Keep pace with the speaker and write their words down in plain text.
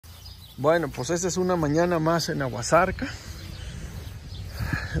Bueno, pues esta es una mañana más en Agua Zarca.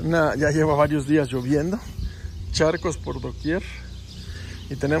 Ya lleva varios días lloviendo, charcos por doquier.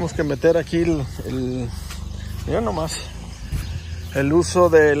 Y tenemos que meter aquí mira nomás, el uso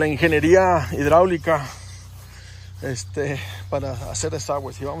de la ingeniería hidráulica para hacer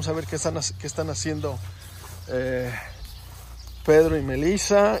desagües. Y vamos a ver qué están haciendo Pedro y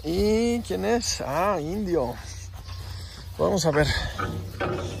Melissa. ¿Y quién es? Ah, Indio. Vamos a ver.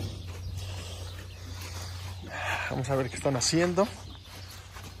 Vamos a ver qué están haciendo.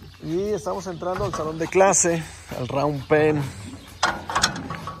 Y estamos entrando al salón de clase, al round pen.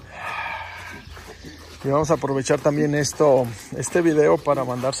 Y vamos a aprovechar también este video para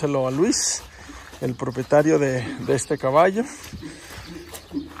mandárselo a Luis, el propietario de este caballo,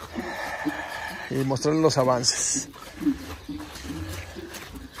 y mostrarle los avances.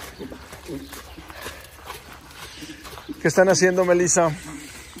 ¿Qué están haciendo, Melissa?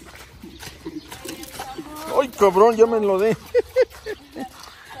 ¡Ay, cabrón! Ya me enlodé.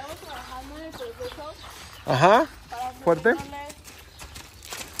 Estamos trabajando en el proceso. Ajá, fuerte. A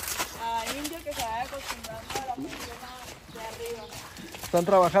Indio que se vaya acostumbrando a la persona de arriba. Están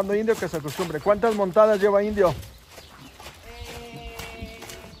trabajando Indio que se acostumbre. ¿Cuántas montadas lleva Indio?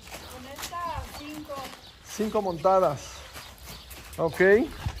 Con esta 5. 5 montadas. Ok.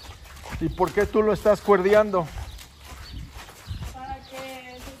 ¿Y por qué tú lo estás cuerdeando? Para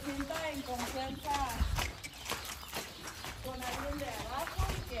que se sienta en confianza con alguien de abajo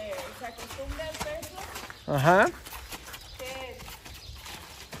y que se acostumbre al peso. Ajá. Que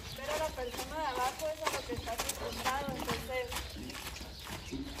ver a la persona de abajo es a lo que está acostumbrado. Entonces,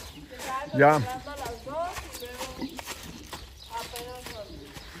 se está acostumbrando a las dos y luego apenas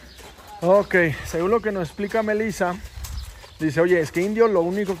solo. Ok, según lo que nos explica Melissa, dice, oye, es que Indio lo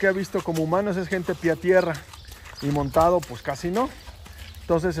único que ha visto como humanos es gente pie a tierra, y montado pues casi no.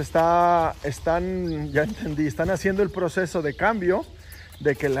 Entonces están haciendo el proceso de cambio,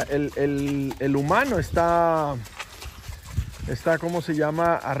 de que el humano está, ¿cómo se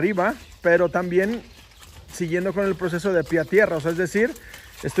llama?, arriba, pero también siguiendo con el proceso de pie a tierra. O sea, es decir,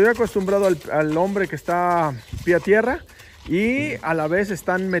 estoy acostumbrado al hombre que está pie a tierra, y a la vez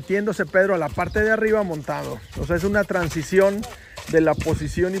están metiéndose Pedro a la parte de arriba montado. O sea, es una transición de la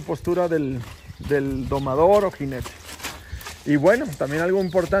posición y postura del domador o jinete. Y bueno, también algo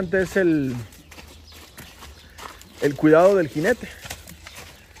importante es el cuidado del jinete.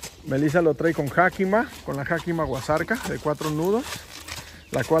 Melissa lo trae con jáquima, con la jáquima Agua Zarca de 4 nudos,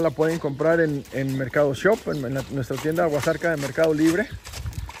 la cual la pueden comprar en Mercado Shop, en nuestra tienda Agua Zarca de Mercado Libre.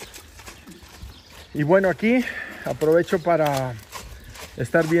 Y bueno, aquí aprovecho para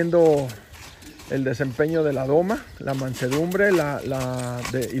estar viendo el desempeño de la doma, la mansedumbre y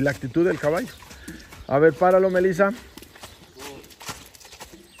la actitud del caballo. A ver, páralo, Melissa.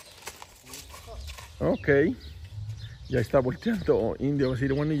 Ok. Ya está volteando Indio. Va a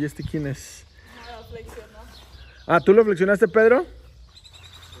decir, bueno, ¿y este quién es? No, lo flexionó. Ah, ¿tú lo flexionaste, Pedro?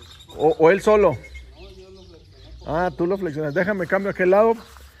 ¿O él solo? No, yo lo flexioné. Ah, tú lo flexionaste. Déjame cambio a aquel lado.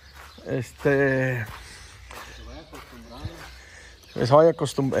 Se vaya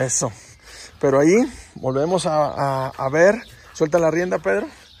acostumbrando. Eso. Pero ahí volvemos a ver. Suelta la rienda, Pedro.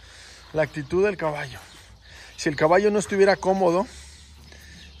 La actitud del caballo. Si el caballo no estuviera cómodo,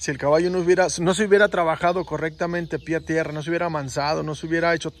 si el caballo no se hubiera trabajado correctamente pie a tierra, no se hubiera amansado, no se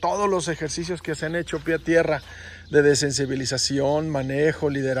hubiera hecho todos los ejercicios que se han hecho pie a tierra, de desensibilización, manejo,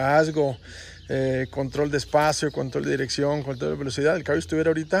 liderazgo, control de espacio, control de dirección, control de velocidad, el caballo estuviera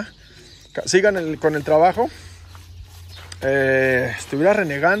ahorita, sigan con el trabajo, estuviera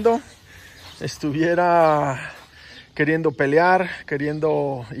renegando, estuviera queriendo pelear,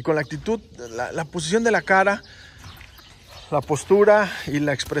 y con la actitud, la posición de la cara, la postura y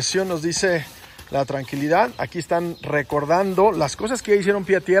la expresión nos dice la tranquilidad. Aquí están recordando las cosas que ya hicieron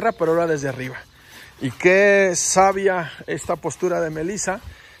pie a tierra, pero ahora desde arriba. Y qué sabia esta postura de Melissa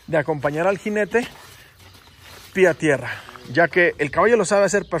de acompañar al jinete pie a tierra, ya que el caballo lo sabe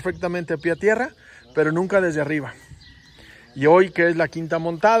hacer perfectamente pie a tierra, pero nunca desde arriba. Y hoy, que es la 5ª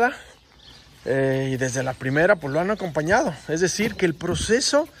montada, y desde la primera pues lo han acompañado. Es decir, que el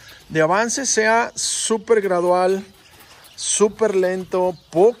proceso de avance sea súper gradual, súper lento,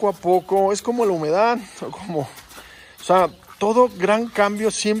 poco a poco. Es como la humedad, o sea, todo gran cambio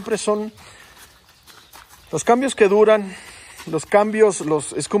siempre son los cambios que duran. Los cambios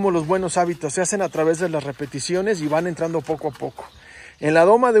es como los buenos hábitos, se hacen a través de las repeticiones y van entrando poco a poco. En la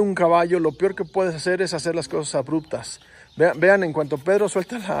doma de un caballo, lo peor que puedes hacer es hacer las cosas abruptas. Vean, en cuanto Pedro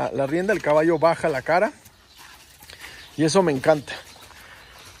suelta la rienda, el caballo baja la cara. Y eso me encanta.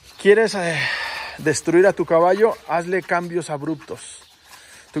 ¿Quieres destruir a tu caballo? Hazle cambios abruptos.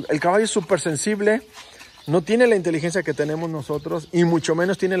 El caballo es súper sensible, no tiene la inteligencia que tenemos nosotros y mucho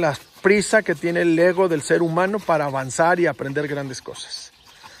menos tiene la prisa que tiene el ego del ser humano para avanzar y aprender grandes cosas.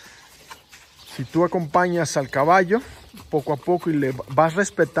 Si tú acompañas al caballo poco a poco y le vas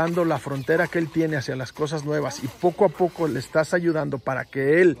respetando la frontera que él tiene hacia las cosas nuevas y poco a poco le estás ayudando para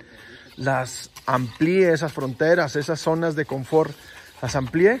que él las amplíe, esas fronteras, esas zonas de confort, las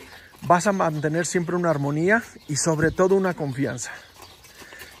amplíe, vas a mantener siempre una armonía y sobre todo una confianza.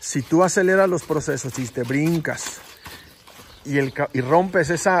 Si tú aceleras los procesos y te brincas y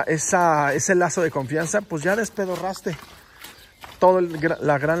rompes ese lazo de confianza, pues ya despedorraste toda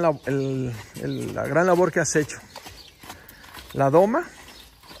la gran labor que has hecho. La doma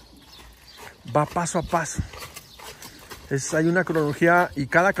va paso a paso. Hay una cronología y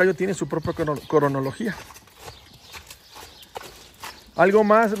cada caballo tiene su propia cronología. Algo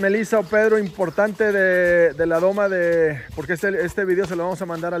más, Melissa o Pedro, importante de la doma, porque este video se lo vamos a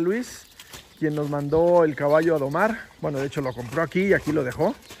mandar a Luis, quien nos mandó el caballo a domar. Bueno, de hecho lo compró aquí y aquí lo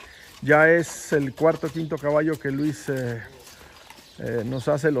dejó. Ya es el cuarto o quinto caballo que Luis nos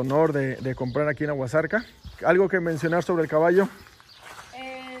hace el honor de comprar aquí en Agua Zarca. ¿Algo que mencionar sobre el caballo?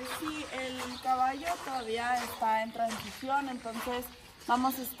 Sí, el caballo todavía está en transición, entonces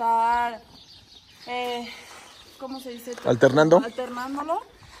vamos a estar... ¿cómo se dice? ¿Alternándolo?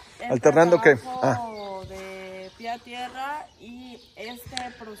 ¿Alternando qué? De pie a tierra y este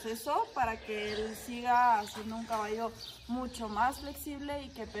proceso para que él siga siendo un caballo mucho más flexible y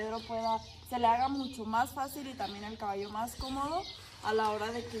que Pedro se le haga mucho más fácil y también el caballo más cómodo a la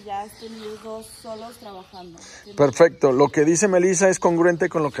hora de que ya estén los dos solos trabajando. Perfecto, lo que dice Melissa es congruente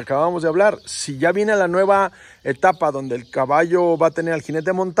con lo que acabamos de hablar. Si ya viene la nueva etapa donde el caballo va a tener al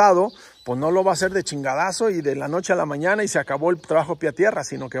jinete montado, pues no lo va a hacer de chingadazo y de la noche a la mañana y se acabó el trabajo pie a tierra,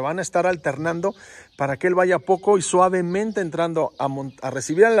 sino que van a estar alternando para que él vaya poco y suavemente entrando a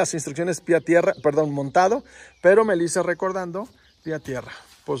recibir las instrucciones pie a tierra, perdón, montado, pero Melissa recordando pie a tierra.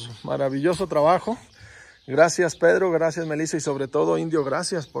 Pues maravilloso trabajo. Gracias Pedro, gracias Melissa y sobre todo Indio,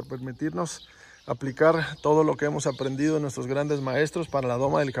 gracias por permitirnos aplicar todo lo que hemos aprendido de nuestros grandes maestros para la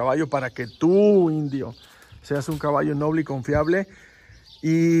doma del caballo, para que tú, Indio, seas un caballo noble y confiable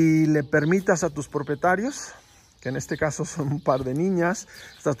y le permitas a tus propietarios, que en este caso son un par de niñas,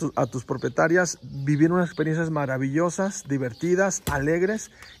 a tus propietarias, vivir unas experiencias maravillosas, divertidas,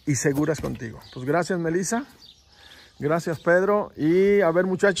 alegres y seguras contigo. Pues gracias Melissa, gracias Pedro y a ver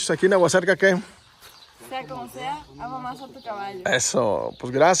muchachos, aquí en Agua Zarca, ¿qué? Sea como sea, amo más a tu caballo. Eso,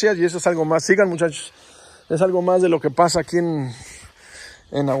 pues gracias y eso es algo más. Sigan muchachos, es algo más de lo que pasa aquí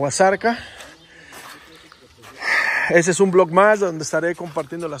en Agua Zarca. Ese es un blog más donde estaré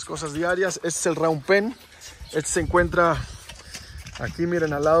compartiendo las cosas diarias. Este es el round pen. Este se encuentra aquí,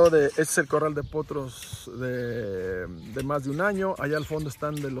 miren, al lado este es el corral de potros de más de un año. Allá al fondo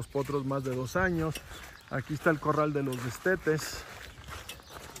están de los potros más de 2 años. Aquí está el corral de los destetes.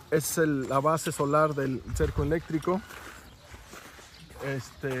 Es la base solar del cerco eléctrico.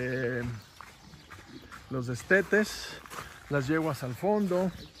 Los destetes, las yeguas al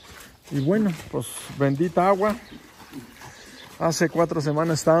fondo. Y bueno, pues bendita agua. Hace 4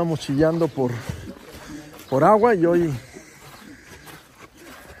 semanas estábamos chillando por agua y hoy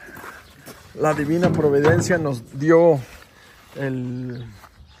la divina providencia nos dio el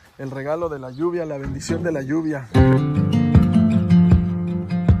regalo de la lluvia, la bendición de la lluvia.